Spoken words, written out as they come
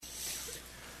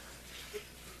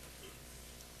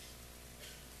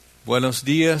Buenos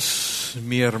días,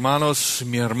 mi hermanos,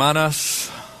 mi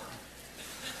hermanas.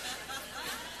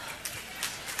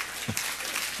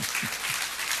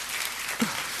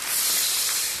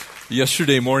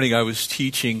 Yesterday morning I was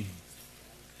teaching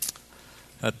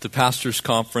at the Pastors'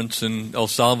 Conference in El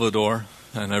Salvador,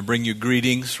 and I bring you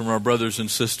greetings from our brothers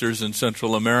and sisters in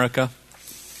Central America.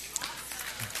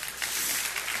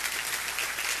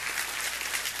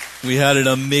 We had an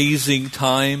amazing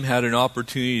time, had an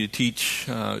opportunity to teach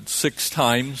 6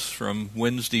 times from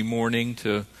Wednesday morning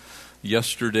to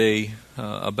yesterday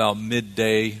about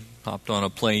midday. Hopped on a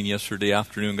plane yesterday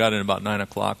afternoon, got in about 9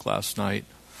 o'clock last night.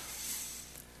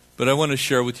 But I want to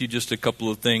share with you just a couple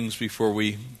of things before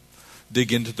we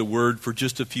dig into the Word. For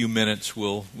just a few minutes,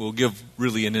 we'll give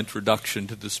really an introduction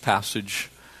to this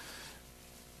passage.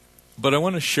 But I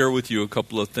want to share with you a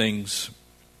couple of things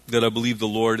that I believe the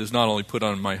Lord has not only put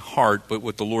on my heart, but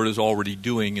what the Lord is already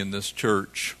doing in this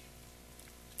church.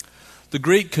 The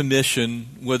Great Commission,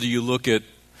 whether you look at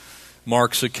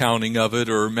Mark's accounting of it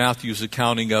or Matthew's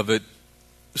accounting of it,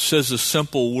 says a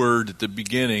simple word at the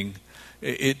beginning.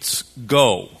 It's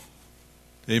go.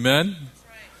 Amen?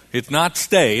 Right. It's not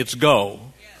stay, it's go.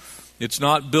 Yes. It's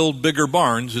not build bigger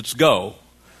barns, it's go.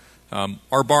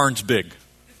 Our barn's big.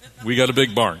 We got a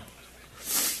big barn.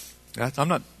 I'm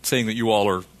not saying that you all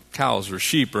are cows or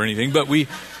sheep or anything, but we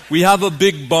have a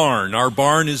big barn. Our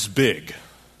barn is big.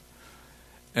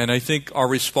 And I think our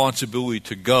responsibility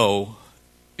to go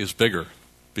is bigger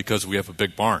because we have a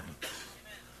big barn.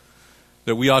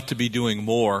 That we ought to be doing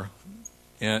more.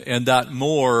 And that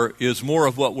more is more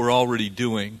of what we're already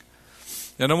doing.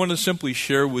 And I want to simply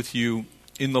share with you,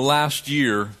 in the last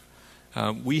year,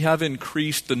 we have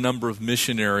increased the number of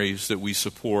missionaries that we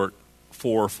support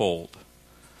fourfold.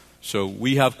 So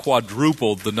we have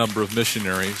quadrupled the number of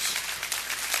missionaries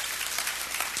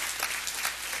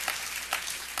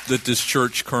that this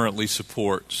church currently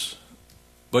supports.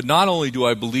 But not only do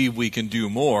I believe we can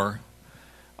do more,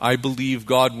 I believe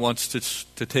God wants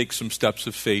to take some steps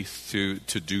of faith to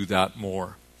do that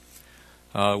more.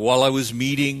 While I was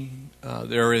meeting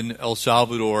there in El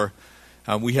Salvador,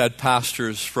 we had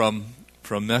pastors from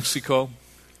Mexico,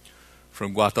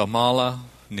 from Guatemala,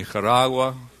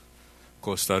 Nicaragua,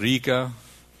 Costa Rica,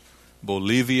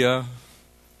 Bolivia,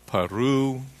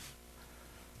 Peru,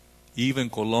 even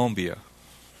Colombia.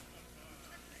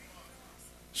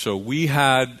 So we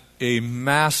had a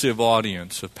massive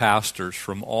audience of pastors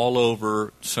from all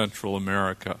over Central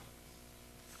America.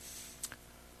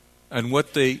 And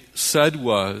what they said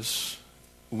was,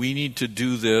 we need to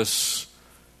do this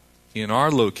in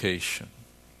our location.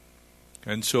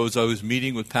 And so as I was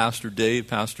meeting with Pastor Dave,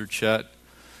 Pastor Chet,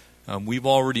 we've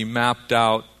already mapped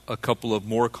out a couple of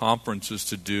more conferences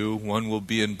to do. One will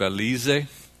be in Belize.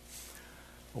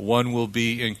 One will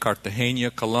be in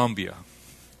Cartagena, Colombia.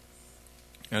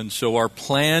 And so our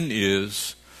plan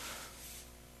is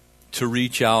to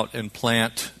reach out and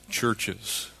plant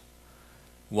churches.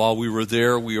 While we were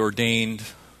there, we ordained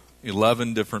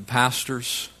 11 different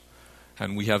pastors,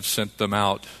 and we have sent them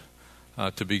out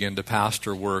to begin to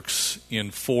pastor works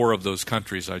in 4 of those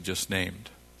countries I just named.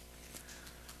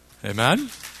 Amen?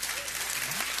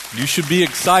 You should be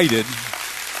excited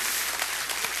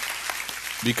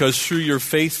because through your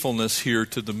faithfulness here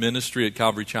to the ministry at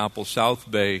Calvary Chapel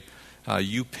South Bay,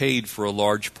 you paid for a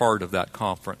large part of that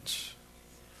conference.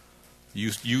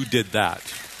 You did that.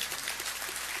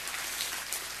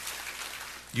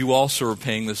 You also are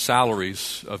paying the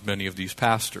salaries of many of these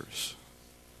pastors.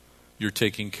 You're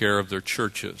taking care of their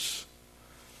churches.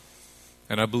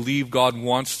 And I believe God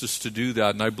wants us to do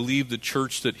that. And I believe the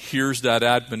church that hears that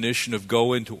admonition of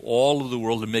go into all of the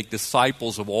world and make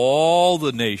disciples of all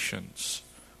the nations.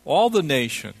 All the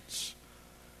nations.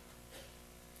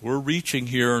 We're reaching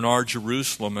here in our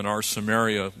Jerusalem and our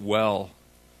Samaria well.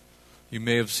 You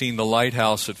may have seen the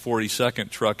lighthouse at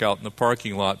 42nd truck out in the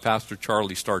parking lot. Pastor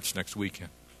Charlie starts next weekend.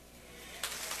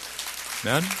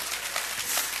 Amen?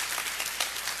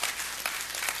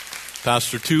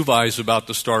 Pastor Tuvai is about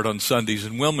to start on Sundays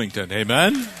in Wilmington.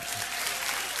 Amen?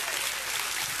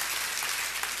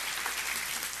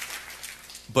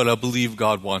 But I believe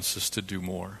God wants us to do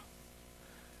more.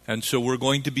 And so we're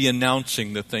going to be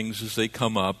announcing the things as they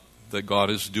come up that God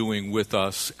is doing with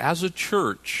us as a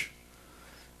church.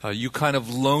 You kind of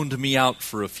loaned me out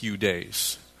for a few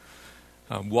days.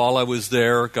 While I was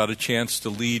there, got a chance to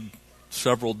lead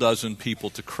several dozen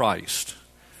people to Christ.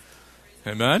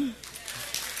 Amen?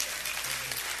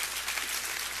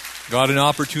 Got an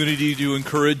opportunity to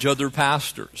encourage other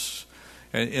pastors.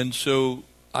 And so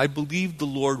I believe the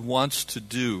Lord wants to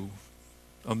do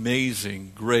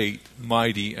amazing, great,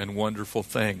 mighty, and wonderful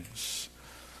things.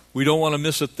 We don't want to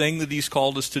miss a thing that He's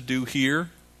called us to do here,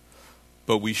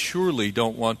 but we surely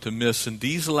don't want to miss in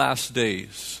these last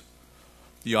days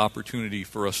the opportunity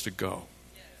for us to go.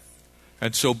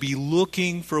 And so be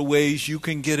looking for ways you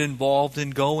can get involved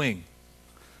in going.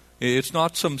 It's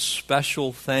not some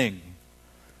special thing.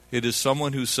 It is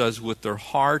someone who says with their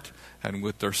heart and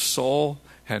with their soul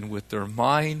and with their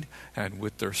mind and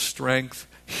with their strength,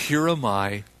 "Here am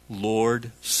I,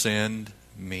 Lord, send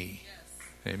me."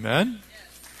 Yes. Amen?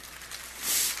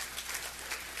 Yes.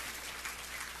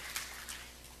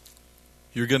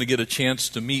 You're going to get a chance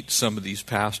to meet some of these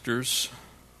pastors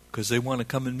because they want to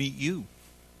come and meet you.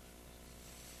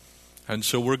 And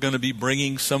so we're going to be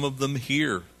bringing some of them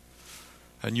here.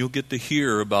 And you'll get to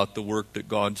hear about the work that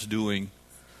God's doing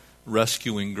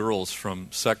rescuing girls from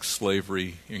sex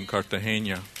slavery in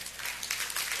Cartagena.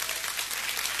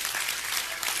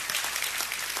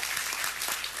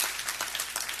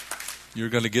 You're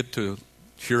going to get to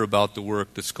hear about the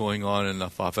work that's going on in the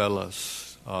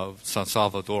favelas of San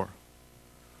Salvador.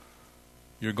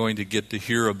 You're going to get to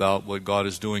hear about what God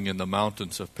is doing in the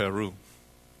mountains of Peru.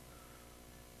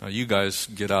 Now, you guys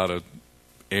get out of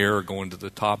air going to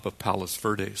the top of Palos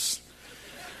Verdes.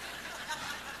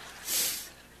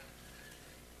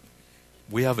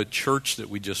 We have a church that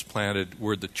we just planted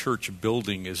where the church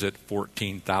building is at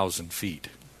 14,000 feet.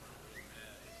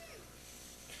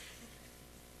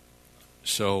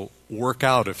 So work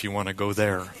out if you want to go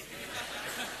there.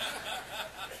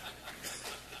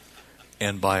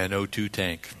 And buy an O2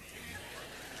 tank.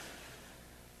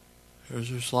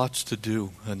 There's lots to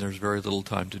do, and there's very little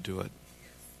time to do it.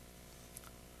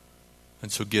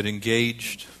 And so get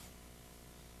engaged.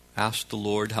 Ask the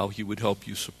Lord how He would help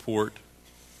you support,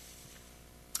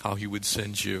 how He would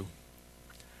send you.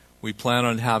 We plan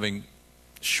on having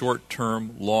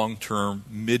short-term, long-term,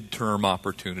 mid-term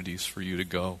opportunities for you to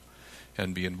go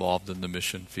and be involved in the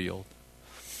mission field.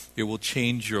 It will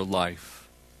change your life.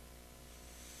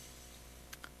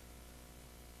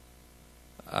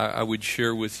 I would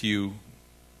share with you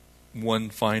one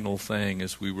final thing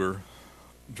as we were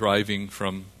driving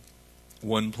from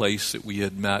one place that we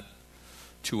had met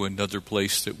to another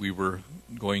place that we were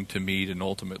going to meet, and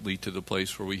ultimately to the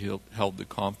place where we held the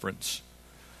conference.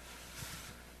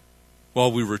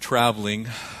 While we were traveling,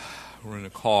 we're in a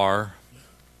car,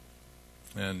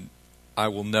 and I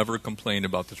will never complain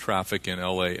about the traffic in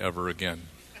LA ever again.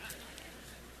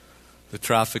 The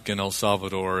traffic in El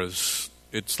Salvador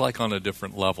it's like on a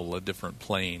different level, a different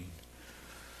plane.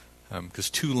 Because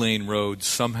 2-lane roads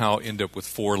somehow end up with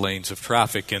 4 lanes of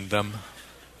traffic in them.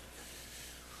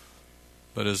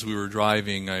 But as we were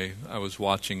driving, I was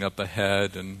watching up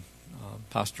ahead, and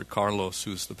Pastor Carlos,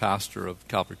 who's the pastor of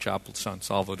Calvary Chapel San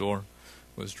Salvador,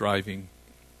 was driving.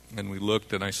 And we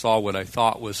looked, and I saw what I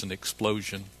thought was an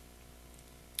explosion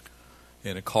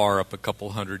in a car up a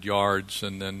couple hundred yards,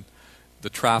 and then the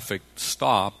traffic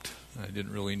stopped. I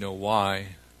didn't really know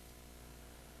why,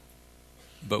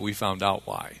 but we found out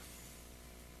why.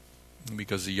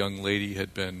 Because a young lady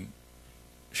had been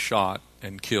shot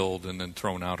and killed and then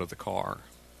thrown out of the car.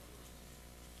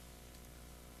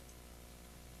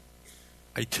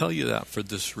 I tell you that for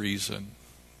this reason.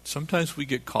 Sometimes we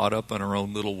get caught up in our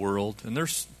own little world, and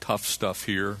there's tough stuff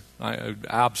here. I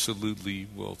absolutely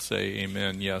will say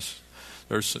amen, yes.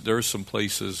 There's some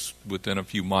places within a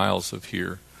few miles of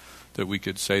here that we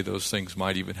could say those things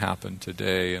might even happen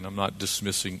today, and I'm not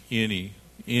dismissing anything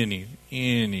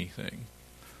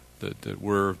that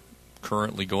we're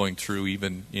currently going through,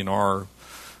 even in our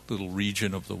little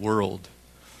region of the world.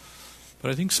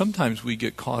 But I think sometimes we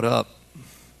get caught up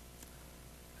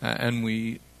and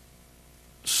we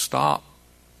stop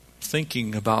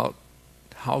thinking about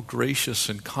how gracious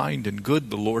and kind and good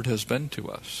the Lord has been to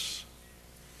us.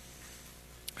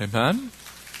 Amen?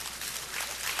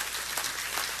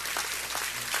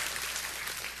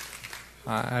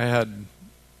 I had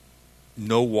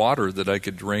no water that I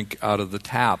could drink out of the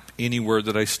tap anywhere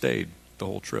that I stayed the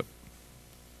whole trip.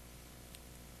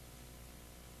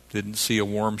 Didn't see a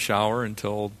warm shower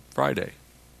until Friday.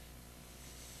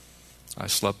 I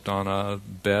slept on a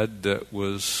bed that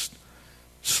was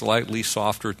slightly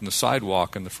softer than the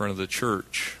sidewalk in the front of the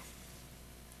church.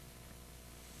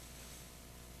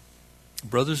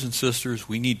 Brothers and sisters,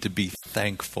 we need to be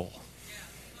thankful.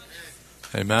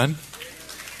 Amen?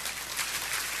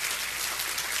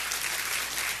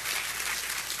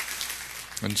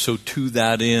 And so to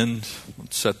that end,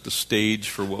 let's set the stage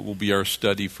for what will be our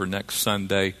study for next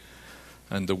Sunday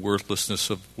and the worthlessness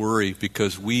of worry,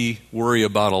 because we worry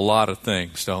about a lot of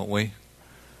things, don't we?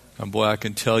 And boy, I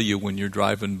can tell you when you're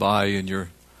driving by and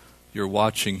you're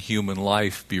watching human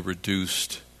life be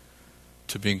reduced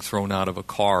to being thrown out of a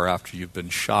car after you've been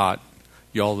shot,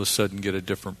 you all of a sudden get a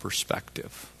different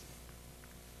perspective.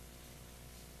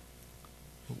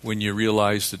 When you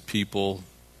realize that people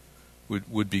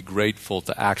would be grateful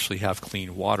to actually have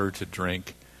clean water to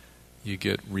drink, you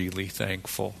get really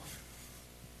thankful.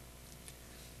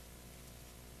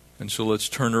 And so let's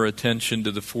turn our attention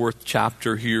to the 4th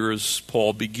chapter here as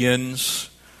Paul begins.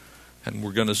 And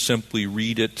we're going to simply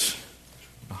read it,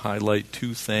 highlight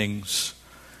 2 things,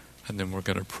 and then we're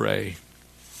going to pray.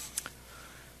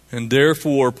 And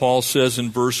therefore, Paul says in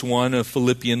verse 1 of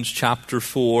Philippians chapter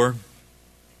 4,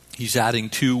 he's adding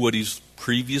to what he's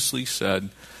previously said,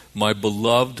 my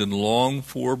beloved and longed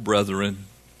for brethren,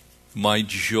 my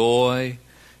joy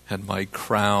and my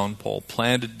crown. Paul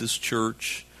planted this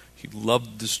church. He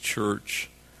loved this church.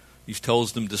 He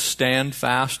tells them to stand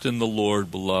fast in the Lord,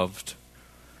 beloved.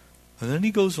 And then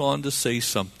he goes on to say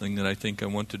something that I think I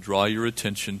want to draw your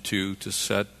attention to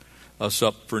set us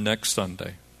up for next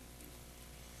Sunday.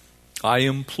 I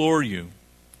implore you,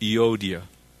 Euodia,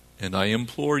 and I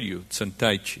implore you,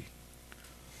 Syntyche,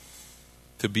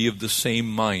 to be of the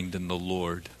same mind in the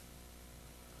Lord.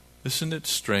 Isn't it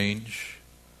strange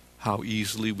how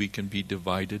easily we can be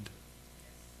divided?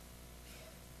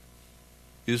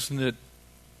 Isn't it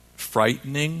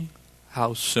frightening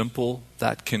how simple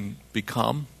that can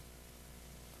become?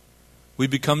 We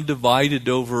become divided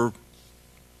over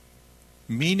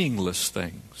meaningless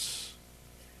things,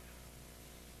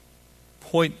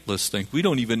 pointless things. We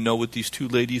don't even know what these 2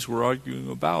 ladies were arguing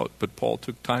about, but Paul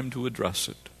took time to address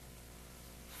it.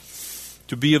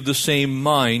 To be of the same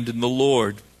mind in the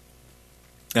Lord.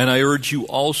 And I urge you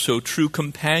also, true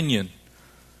companion.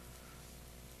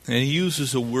 And he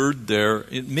uses a word there.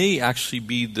 It may actually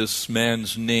be this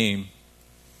man's name,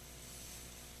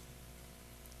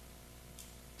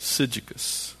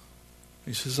 Syzygus.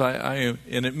 He says, I am,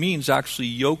 and it means actually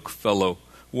yoke fellow,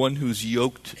 one who's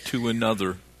yoked to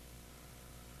another.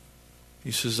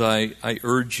 He says, I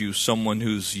urge you, someone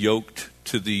who's yoked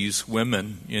to these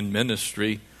women in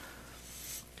ministry,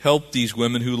 help these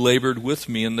women who labored with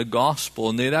me in the gospel.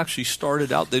 And they'd actually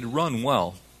started out, they'd run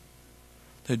well.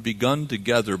 They'd begun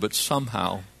together, but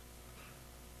somehow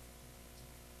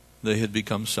they had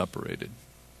become separated.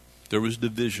 There was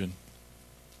division.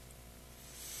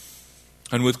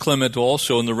 And with Clement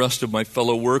also and the rest of my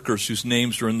fellow workers whose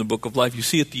names are in the book of life. You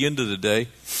see, at the end of the day,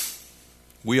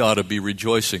 we ought to be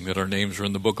rejoicing that our names are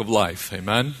in the book of life.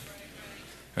 Amen?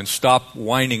 And stop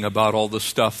whining about all the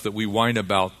stuff that we whine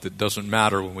about that doesn't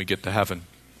matter when we get to heaven.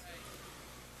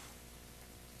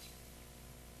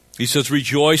 He says,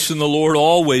 rejoice in the Lord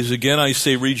always. Again, I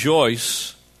say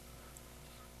rejoice.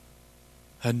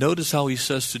 And notice how he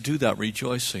says to do that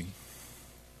rejoicing.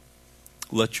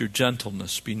 Let your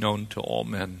gentleness be known to all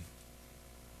men.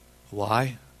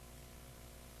 Why?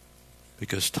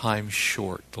 Because time's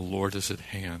short. The Lord is at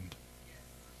hand.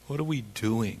 What are we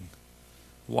doing?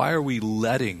 Why are we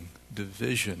letting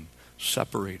division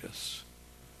separate us?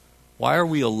 Why are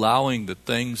we allowing the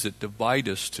things that divide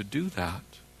us to do that?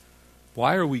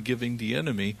 Why are we giving the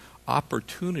enemy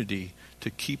opportunity to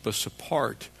keep us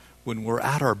apart when we're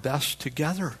at our best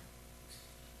together?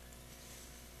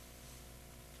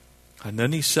 And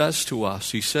then he says to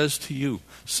us, he says to you,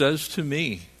 says to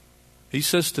me, he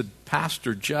says to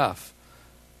Pastor Jeff,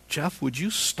 Jeff, would you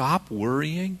stop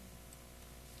worrying?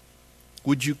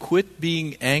 Would you quit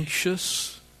being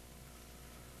anxious?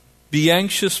 Be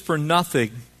anxious for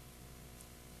nothing.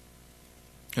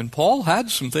 And Paul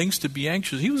had some things to be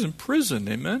anxious. He was in prison,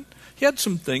 amen? He had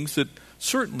some things that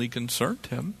certainly concerned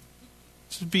him.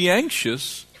 He said, be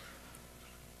anxious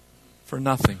for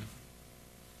nothing.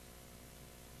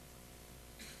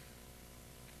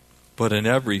 But in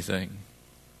everything,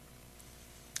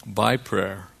 by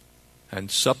prayer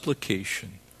and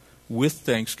supplication, with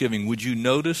thanksgiving. Would you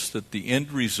notice that the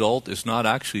end result is not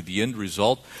actually the end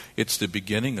result, it's the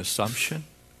beginning assumption?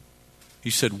 He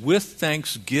said, with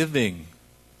thanksgiving.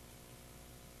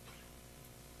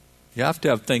 You have to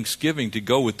have thanksgiving to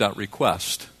go with that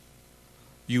request.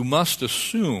 You must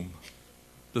assume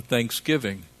the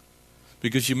thanksgiving,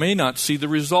 because you may not see the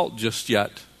result just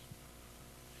yet.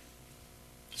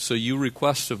 So you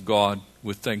request of God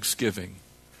with thanksgiving.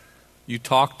 You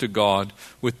talk to God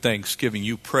with thanksgiving.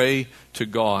 You pray to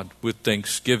God with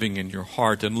thanksgiving in your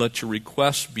heart, and let your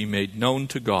requests be made known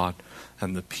to God,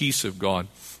 and the peace of God,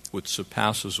 which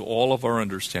surpasses all of our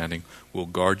understanding, will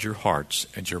guard your hearts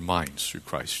and your minds through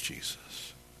Christ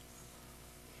Jesus.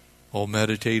 Oh,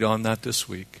 meditate on that this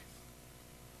week.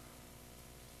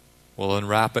 We'll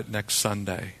unwrap it next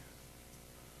Sunday.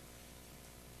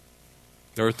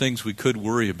 There are things we could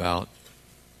worry about.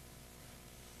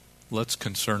 Let's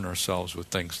concern ourselves with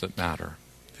things that matter.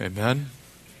 Amen.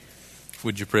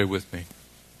 Would you pray with me?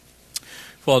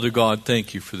 Father God,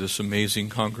 thank you for this amazing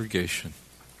congregation.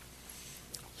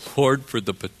 Lord, for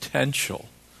the potential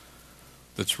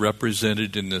that's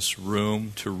represented in this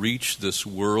room to reach this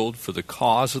world for the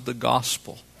cause of the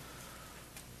gospel.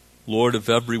 Lord, if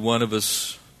every one of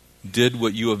us did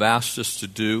what you have asked us to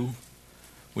do,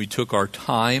 we took our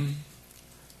time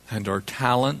and our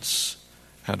talents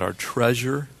and our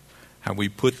treasure and we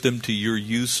put them to your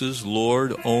uses,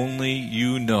 Lord, only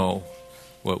you know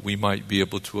what we might be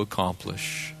able to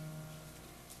accomplish.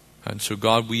 And so,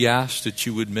 God, we ask that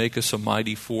you would make us a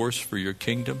mighty force for your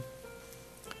kingdom.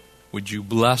 Would you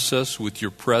bless us with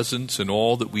your presence in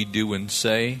all that we do and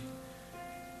say?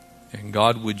 And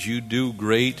God, would you do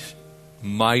great,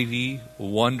 mighty,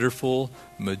 wonderful,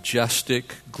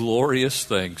 majestic, glorious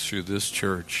things through this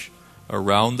church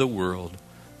around the world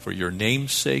for your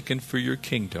name's sake and for your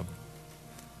kingdom.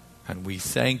 And we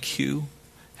thank you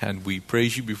and we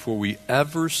praise you before we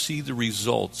ever see the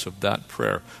results of that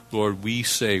prayer. Lord, we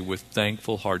say with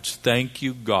thankful hearts, thank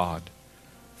you, God,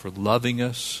 for loving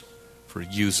us, for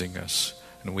using us.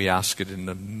 And we ask it in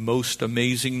the most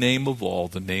amazing name of all,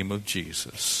 the name of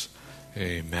Jesus.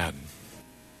 Amen.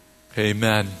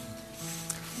 Amen.